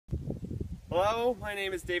Hello, my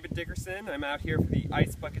name is David Dickerson. I'm out here for the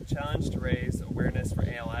Ice Bucket Challenge to raise awareness for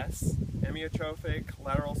ALS. Amyotrophic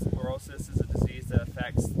lateral sclerosis is a disease that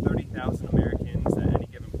affects 30,000 Americans at any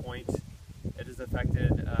given point. It has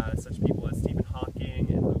affected such people as Stephen Hawking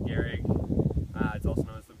and Lou Gehrig. It's also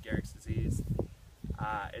known as Lou Gehrig's disease.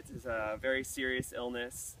 It is a very serious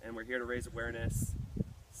illness, and we're here to raise awareness.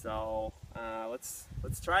 So let's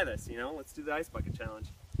try this. Let's do the Ice Bucket Challenge.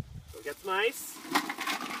 So get some ice.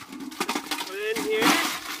 Put it in here.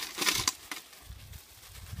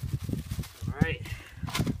 All right.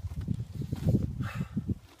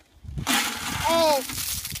 Oh!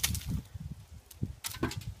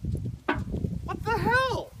 What the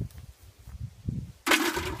hell?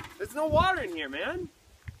 There's no water in here, man.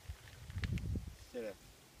 Should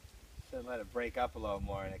have let it break up a little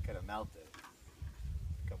more and it could have melted.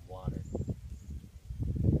 Become water.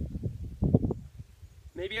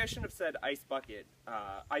 Maybe I shouldn't have said ice bucket.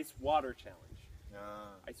 Ice water challenge.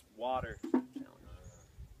 Ice water challenge.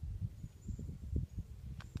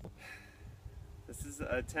 This is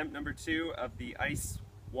attempt number 2 of the ice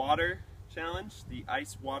water challenge. The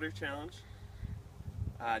ice water challenge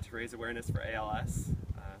to raise awareness for ALS.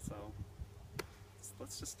 So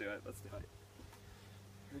let's just do it. Let's do it.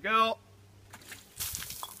 Here we go.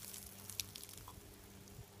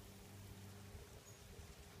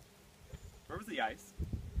 Where was the ice?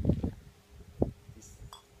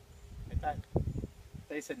 I thought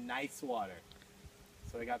they said nice water,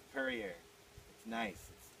 so I got Perrier. It's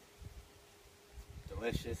nice. It's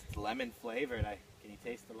delicious. It's lemon flavored. Can you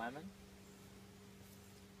taste the lemon?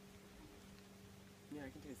 Yeah, I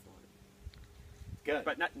can taste the lemon. It's good.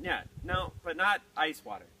 But not ice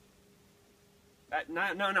water.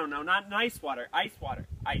 No, not nice water. Ice water.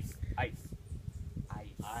 Ice. Ice.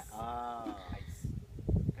 Okay.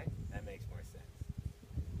 That makes more sense.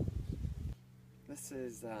 This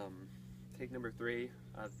is take number 3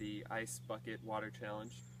 of the Ice Bucket Water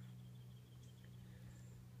Challenge.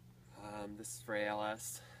 This is for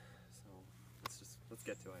ALS, so let's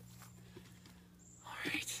get to it. All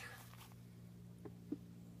right.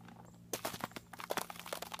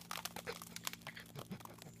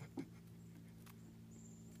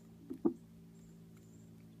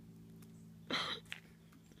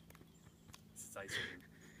 This is ice cream.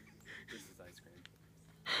 This is ice cream.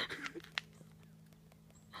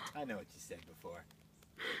 I know what you said before.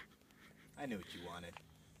 I knew what you wanted.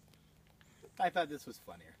 I thought this was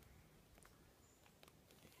funnier.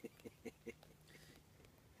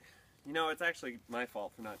 It's actually my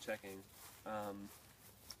fault for not checking.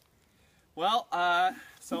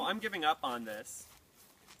 So I'm giving up on this.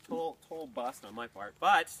 Total bust on my part.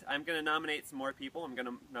 But I'm going to nominate some more people. I'm going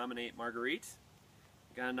to nominate Marguerite.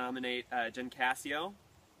 I'm going to nominate Jen Cassio,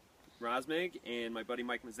 Rosmig, and my buddy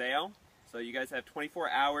Mike Mazzeo. So you guys have 24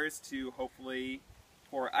 hours to hopefully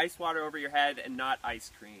pour ice water over your head and not ice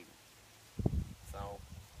cream. So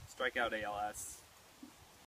strike out ALS.